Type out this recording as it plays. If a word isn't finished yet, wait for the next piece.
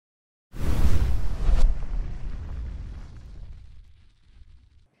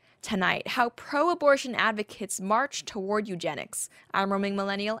tonight, how pro-abortion advocates march toward eugenics. I'm roaming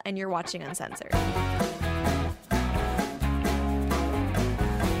Millennial, and you're watching Uncensored.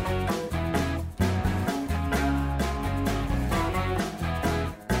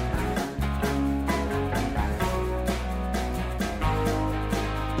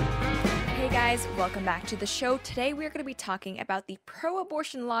 Guys, welcome back to the show. Today we're going to be talking about the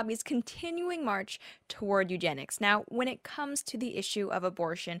pro-abortion lobby's continuing march toward eugenics. Now, when it comes to the issue of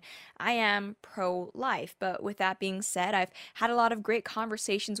abortion, I am pro-life, but with that being said, I've had a lot of great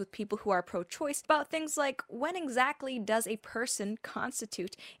conversations with people who are pro-choice about things like, when exactly does a person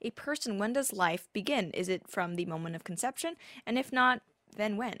constitute a person? When does life begin? Is it from the moment of conception? And if not,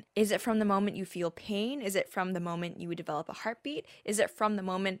 then when? Is it from the moment you feel pain? Is it from the moment you develop a heartbeat? Is it from the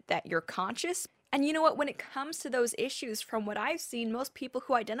moment that you're conscious? And you know what, when it comes to those issues, from what I've seen, most people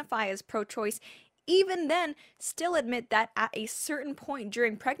who identify as pro-choice, even then, still admit that at a certain point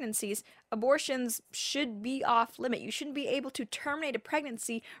during pregnancies, abortions should be off limit. You shouldn't be able to terminate a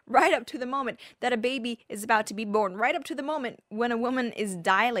pregnancy right up to the moment that a baby is about to be born, right up to the moment when a woman is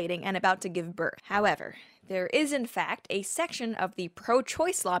dilating and about to give birth. However, there is, in fact, a section of the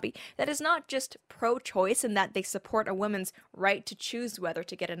pro-choice lobby that is not just pro-choice in that they support a woman's right to choose whether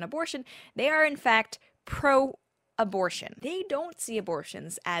to get an abortion. They are, in fact, pro-abortion. They don't see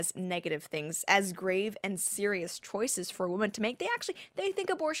abortions as negative things, as grave and serious choices for a woman to make. They think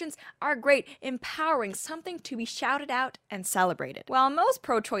abortions are great, empowering, something to be shouted out and celebrated. While most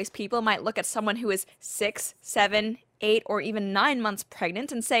pro-choice people might look at someone who is 6, 7, 8, or even 9 months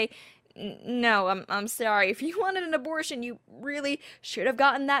pregnant and say, no, I'm sorry. If you wanted an abortion, you really should have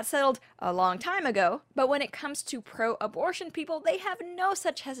gotten that settled a long time ago. But when it comes to pro-abortion people, they have no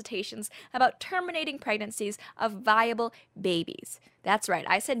such hesitations about terminating pregnancies of viable babies. That's right,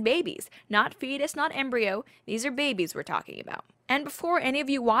 I said babies, not fetus, not embryo. These are babies we're talking about. And before any of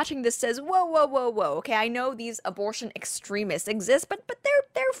you watching this says, whoa, okay, I know these abortion extremists exist, but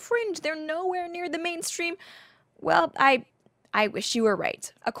they're fringe. They're nowhere near the mainstream. Well, I wish you were right.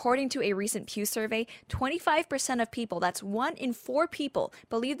 According to a recent Pew survey, 25% of people, that's 1 in 4 people,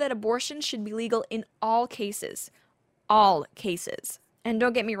 believe that abortion should be legal in all cases. All cases. And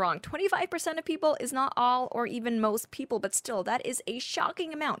don't get me wrong, 25% of people is not all or even most people, but still, that is a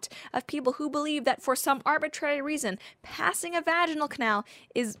shocking amount of people who believe that for some arbitrary reason, passing a vaginal canal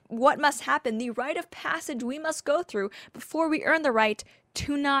is what must happen, the rite of passage we must go through before we earn the right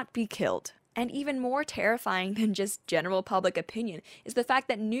to not be killed. And even more terrifying than just general public opinion is the fact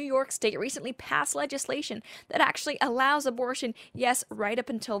that New York State recently passed legislation that actually allows abortion, yes, right up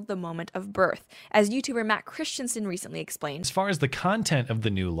until the moment of birth. As YouTuber Matt Christensen recently explained, as far as the content of the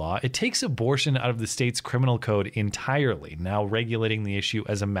new law, it takes abortion out of the state's criminal code entirely, now regulating the issue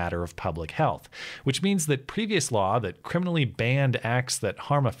as a matter of public health, which means that previous law that criminally banned acts that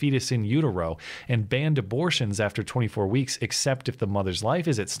harm a fetus in utero and banned abortions after 24 weeks except if the mother's life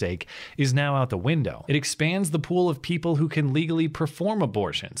is at stake is now out the window. It expands the pool of people who can legally perform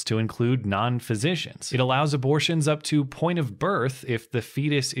abortions to include non-physicians. It allows abortions up to point of birth if the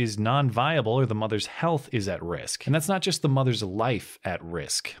fetus is non-viable or the mother's health is at risk. And that's not just the mother's life at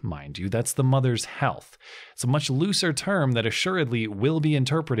risk, mind you, that's the mother's health. It's a much looser term that assuredly will be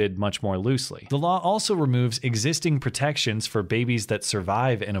interpreted much more loosely. The law also removes existing protections for babies that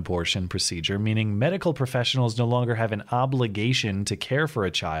survive an abortion procedure, meaning medical professionals no longer have an obligation to care for a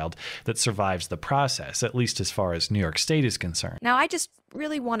child that survives the process, at least as far as New York State is concerned. Now, I just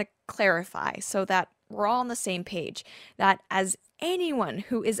really want to clarify so that we're all on the same page, that as anyone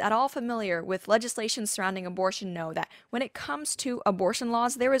who is at all familiar with legislation surrounding abortion know that when it comes to abortion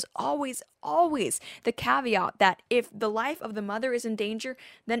laws, there is always the caveat that if the life of the mother is in danger,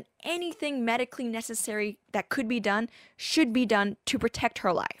 then anything medically necessary that could be done should be done to protect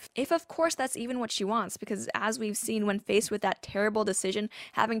her life. If, of course, that's even what she wants, because as we've seen when faced with that terrible decision,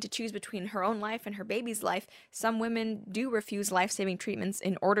 having to choose between her own life and her baby's life, some women do refuse life-saving treatments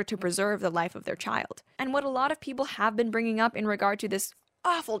in order to preserve the life of their child. And what a lot of people have been bringing up in regard to this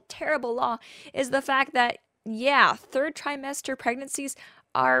awful, terrible law is the fact that, yeah, third trimester pregnancies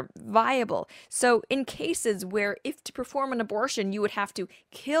are viable. So in cases where if to perform an abortion you would have to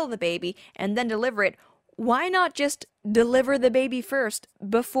kill the baby and then deliver it, why not just deliver the baby first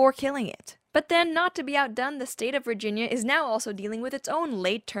before killing it? But then, not to be outdone, the state of Virginia is now also dealing with its own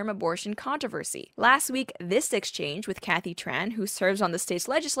late-term abortion controversy. Last week, this exchange with Kathy Tran, who serves on the state's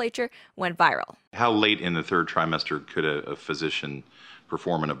legislature, went viral. How late in the third trimester could a physician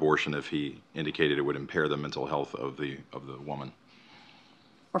perform an abortion if he indicated it would impair the mental health of the woman?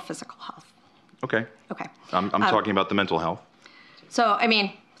 Or physical health. Okay. Okay. I'm talking about the mental health. So, I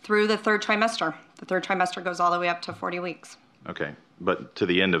mean, through the third trimester. The third trimester goes all the way up to 40 weeks. Okay, but to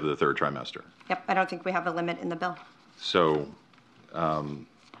the end of the third trimester. Yep, I don't think we have a limit in the bill. So,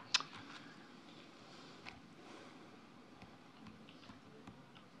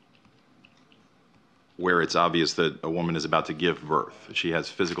 where it's obvious that a woman is about to give birth, she has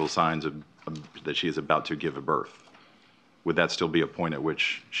physical signs of that she is about to give a birth, would that still be a point at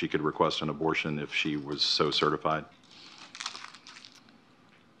which she could request an abortion if she was so certified?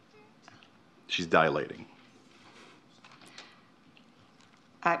 She's dilating.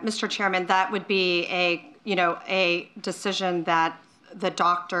 Mr. Chairman, that would be a decision that the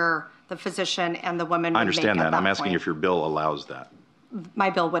doctor, the physician, and the woman would I understand make at that. I'm that asking point. if your bill allows that.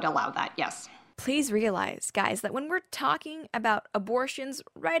 My bill would allow that, yes. Please realize, guys, that when we're talking about abortions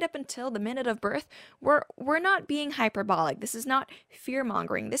right up until the minute of birth, we're not being hyperbolic. This is not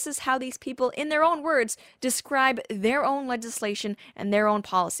fear-mongering. This is how these people, in their own words, describe their own legislation and their own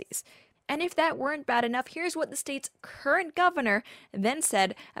policies. And if that weren't bad enough, here's what the state's current governor then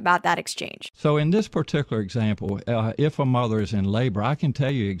said about that exchange. So in this particular example, if a mother is in labor, I can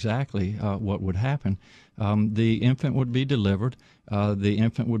tell you exactly what would happen. The infant would be delivered. The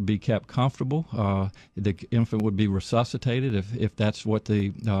infant would be kept comfortable. The infant would be resuscitated if that's what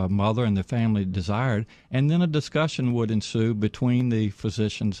the mother and the family desired. And then a discussion would ensue between the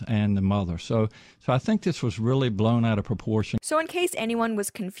physicians and the mother. So I think this was really blown out of proportion. So in case anyone was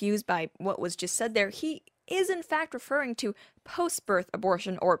confused by what was just said there, he is in fact referring to post-birth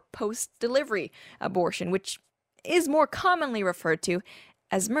abortion or post-delivery abortion, which is more commonly referred to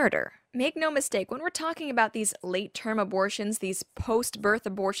as murder. Make no mistake, when we're talking about these late-term abortions, these post-birth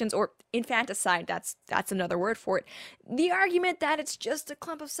abortions, or infanticide, that's another word for it, the argument that it's just a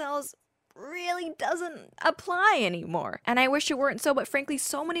clump of cells really doesn't apply anymore. And I wish it weren't so, but frankly,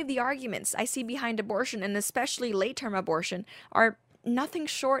 so many of the arguments I see behind abortion, and especially late-term abortion, are nothing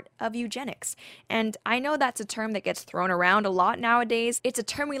short of eugenics. And I know that's a term that gets thrown around a lot nowadays. It's a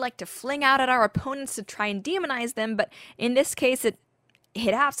term we like to fling out at our opponents to try and demonize them, but in this case, it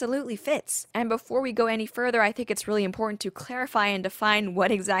absolutely fits. And before we go any further, I think it's really important to clarify and define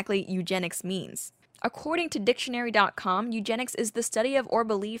what exactly eugenics means. According to dictionary.com, eugenics is the study of or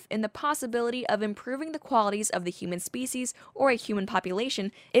belief in the possibility of improving the qualities of the human species or a human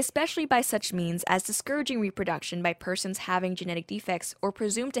population, especially by such means as discouraging reproduction by persons having genetic defects or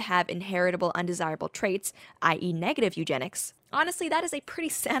presumed to have inheritable undesirable traits, i.e. negative eugenics. Honestly, that is a pretty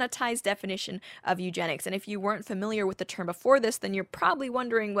sanitized definition of eugenics, and if you weren't familiar with the term before this, then you're probably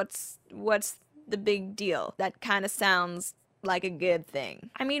wondering what's the big deal. That kind of sounds like a good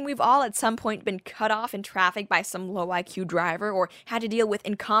thing. I mean, we've all at some point been cut off in traffic by some low IQ driver or had to deal with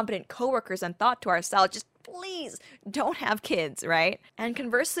incompetent coworkers and thought to ourselves, just please don't have kids, right? And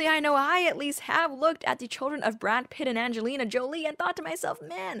conversely, I know I at least have looked at the children of Brad Pitt and Angelina Jolie and thought to myself,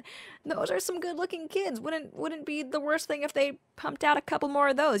 man, those are some good looking kids. Wouldn't be the worst thing if they pumped out a couple more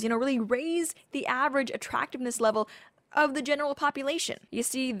of those, really raise the average attractiveness level of the general population. You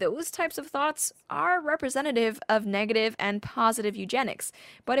see, those types of thoughts are representative of negative and positive eugenics.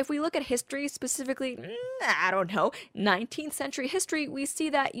 But if we look at history, specifically, 19th century history, we see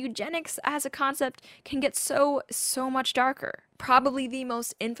that eugenics as a concept can get so much darker. Probably the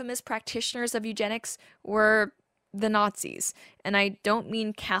most infamous practitioners of eugenics were the Nazis. And I don't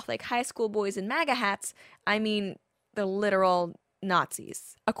mean Catholic high school boys in MAGA hats, I mean the literal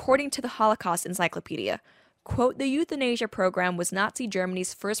Nazis. According to the Holocaust Encyclopedia, quote, the euthanasia program was Nazi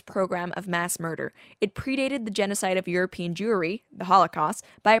Germany's first program of mass murder. It predated the genocide of European Jewry, the Holocaust,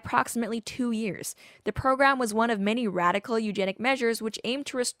 by approximately 2 years. The program was one of many radical eugenic measures which aimed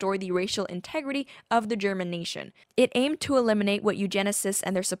to restore the racial integrity of the German nation. It aimed to eliminate what eugenicists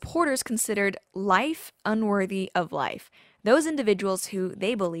and their supporters considered life unworthy of life. Those individuals who,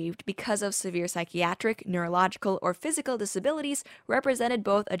 they believed, because of severe psychiatric, neurological, or physical disabilities, represented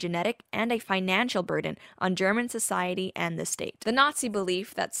both a genetic and a financial burden on German society and the state. The Nazi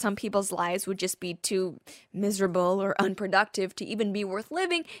belief that some people's lives would just be too miserable or unproductive to even be worth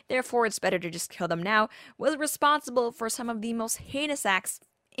living, therefore it's better to just kill them now, was responsible for some of the most heinous acts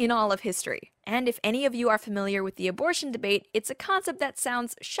in all of history. And if any of you are familiar with the abortion debate, it's a concept that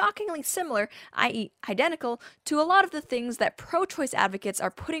sounds shockingly similar, i.e. identical, to a lot of the things that pro-choice advocates are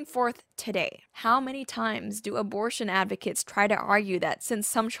putting forth today. How many times do abortion advocates try to argue that since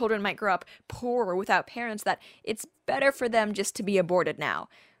some children might grow up poor or without parents, that it's better for them just to be aborted now?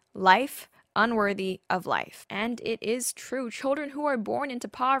 Life unworthy of life. And it is true, children who are born into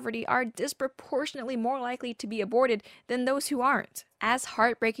poverty are disproportionately more likely to be aborted than those who aren't. As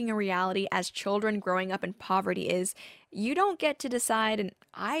heartbreaking a reality as children growing up in poverty is, you don't get to decide, and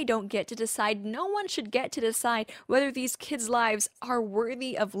I don't get to decide, no one should get to decide whether these kids' lives are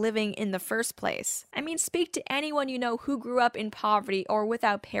worthy of living in the first place. I mean, speak to anyone you know who grew up in poverty or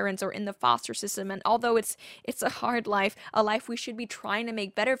without parents or in the foster system, and although it's a hard life, a life we should be trying to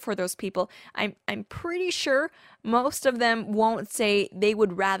make better for those people, I'm pretty sure most of them won't say they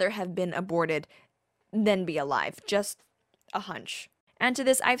would rather have been aborted than be alive. Just a hunch. And to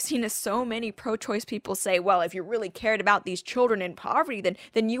this, I've seen so many pro-choice people say, well, if you really cared about these children in poverty,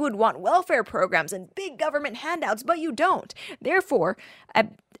 then you would want welfare programs and big government handouts, but you don't. Therefore,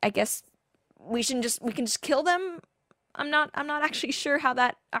 I guess we can just kill them. I'm not actually sure how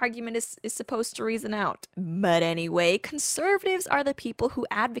that argument is supposed to reason out. But anyway, conservatives are the people who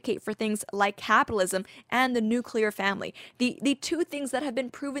advocate for things like capitalism and the nuclear family. The two things that have been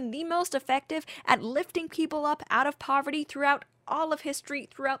proven the most effective at lifting people up out of poverty throughout all of history,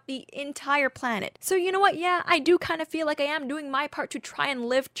 throughout the entire planet. So you know what? Yeah, I do kind of feel like I am doing my part to try and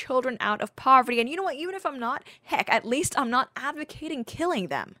lift children out of poverty. And you know what? Even if I'm not, heck, at least I'm not advocating killing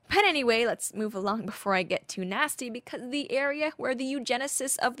them. But anyway, let's move along before I get too nasty, because the area where the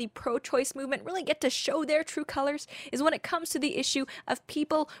eugenicists of the pro-choice movement really get to show their true colors is when it comes to the issue of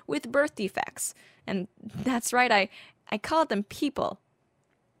people with birth defects. And that's right, I call them people.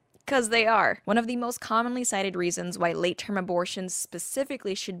 Because they are. One of the most commonly cited reasons why late-term abortions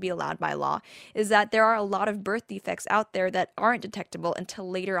specifically should be allowed by law is that there are a lot of birth defects out there that aren't detectable until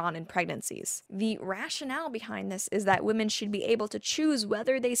later on in pregnancies. The rationale behind this is that women should be able to choose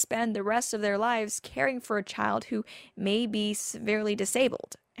whether they spend the rest of their lives caring for a child who may be severely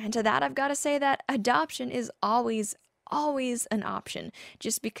disabled. And to that, I've got to say that adoption is always an option.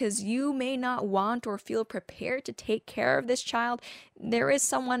 Just because you may not want or feel prepared to take care of this child, there is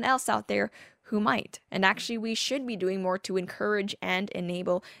someone else out there who might. And actually, we should be doing more to encourage and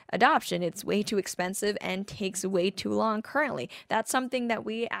enable adoption. It's way too expensive and takes way too long currently. That's something that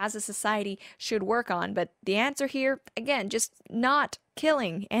we as a society should work on. But the answer here, again, just not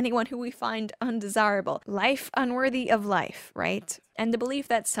killing anyone who we find undesirable. Life unworthy of life, right? And the belief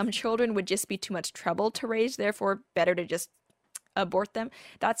that some children would just be too much trouble to raise, therefore better to just abort them,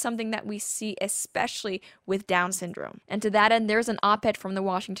 that's something that we see especially with Down syndrome. And to that end, there's an op-ed from the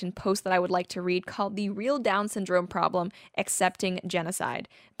Washington Post that I would like to read called "The Real Down Syndrome Problem: Accepting Genocide"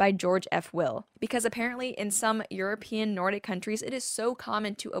 by George F. Will. Because apparently in some European Nordic countries, it is so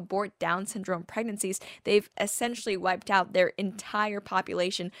common to abort Down syndrome pregnancies, they've essentially wiped out their entire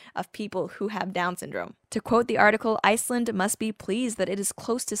population of people who have Down syndrome. To quote the article, Iceland must be pleased that it is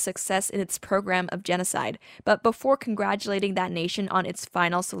close to success in its program of genocide. But before congratulating that nation on its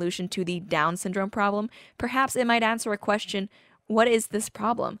final solution to the Down syndrome problem, perhaps it might answer a question: what is this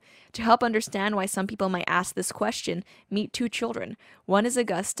problem? To help understand why some people might ask this question, meet two children. One is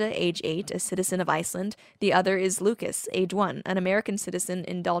Augusta, age 8, a citizen of Iceland. The other is Lucas, age 1, an American citizen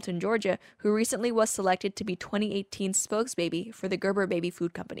in Dalton, Georgia, who recently was selected to be 2018 spokesbaby for the Gerber Baby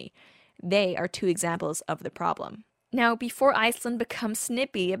Food Company. They are two examples of the problem. Now, before Iceland becomes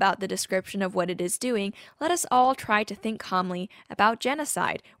snippy about the description of what it is doing, let us all try to think calmly about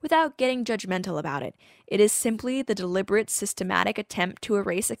genocide without getting judgmental about it. It is simply the deliberate, systematic attempt to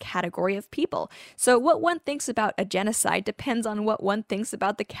erase a category of people. So what one thinks about a genocide depends on what one thinks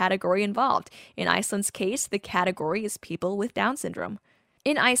about the category involved. In Iceland's case, the category is people with Down syndrome.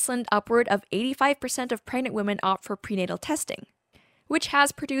 In Iceland, upward of 85% of pregnant women opt for prenatal testing, which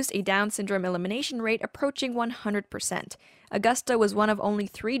has produced a Down syndrome elimination rate approaching 100%. Augusta was one of only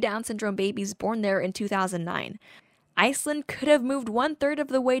 3 Down syndrome babies born there in 2009. Iceland could have moved 1/3 of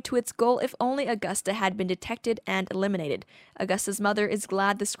the way to its goal if only Augusta had been detected and eliminated. Augusta's mother is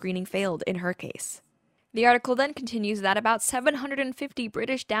glad the screening failed in her case. The article then continues that about 750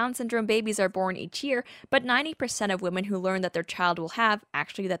 British Down syndrome babies are born each year, but 90% of women who learn that their child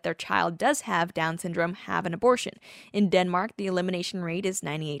does have Down syndrome, have an abortion. In Denmark, the elimination rate is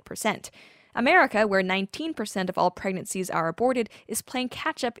 98%. America, where 19% of all pregnancies are aborted, is playing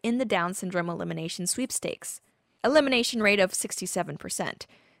catch-up in the Down syndrome elimination sweepstakes. Elimination rate of 67%.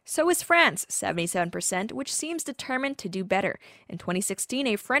 So is France, 77%, which seems determined to do better. In 2016,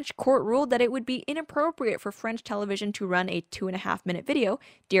 a French court ruled that it would be inappropriate for French television to run a 2.5-minute video,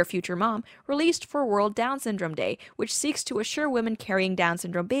 Dear Future Mom, released for World Down Syndrome Day, which seeks to assure women carrying Down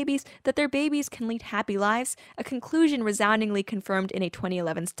syndrome babies that their babies can lead happy lives, a conclusion resoundingly confirmed in a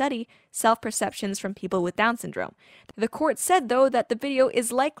 2011 study, Self-Perceptions from People with Down Syndrome. The court said, though, that the video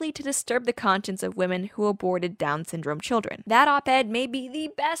is likely to disturb the conscience of women who aborted Down syndrome children. That op-ed may be the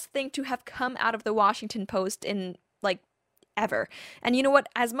best thing to have come out of the Washington Post in, ever. And you know what?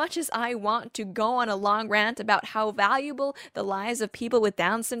 As much as I want to go on a long rant about how valuable the lives of people with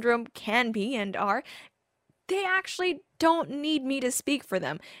Down syndrome can be and are, they actually don't need me to speak for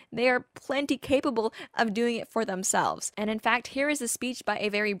them. They are plenty capable of doing it for themselves. And in fact, here is a speech by a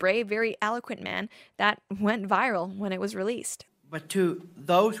very brave, very eloquent man that went viral when it was released. But to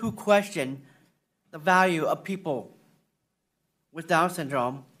those who question the value of people with Down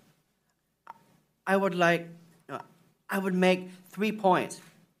syndrome, I would make 3 points.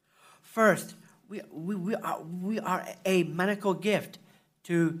 First, we are a medical gift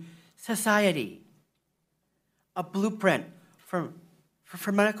to society, a blueprint for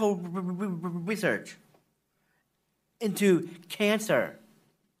medical research into cancer,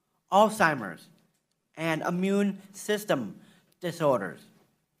 Alzheimer's, and immune system disorders.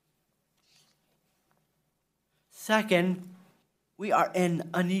 Second, we are an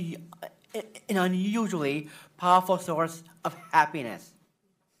unusually powerful source of happiness.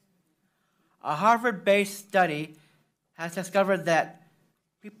 A Harvard-based study has discovered that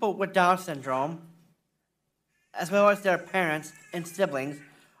people with Down syndrome, as well as their parents and siblings,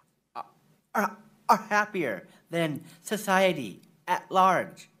 are happier than society at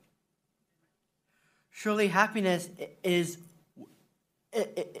large. Surely happiness is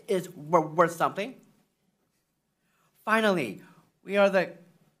worth something. Finally, we are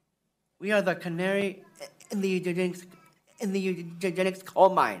the canary in the eugenics coal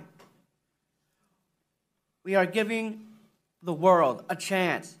mine. We are giving the world a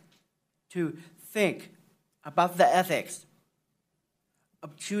chance to think about the ethics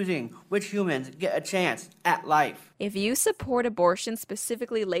of choosing which humans get a chance at life. If you support abortion,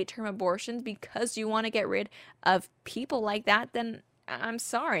 specifically late-term abortions, because you want to get rid of people like that, then I'm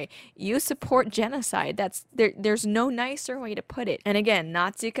sorry, you support genocide. There's no nicer way to put it. And again,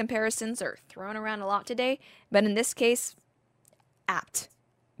 Nazi comparisons are thrown around a lot today, but in this case, apt.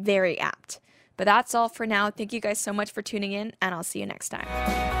 Very apt. But that's all for now. Thank you guys so much for tuning in, and I'll see you next time.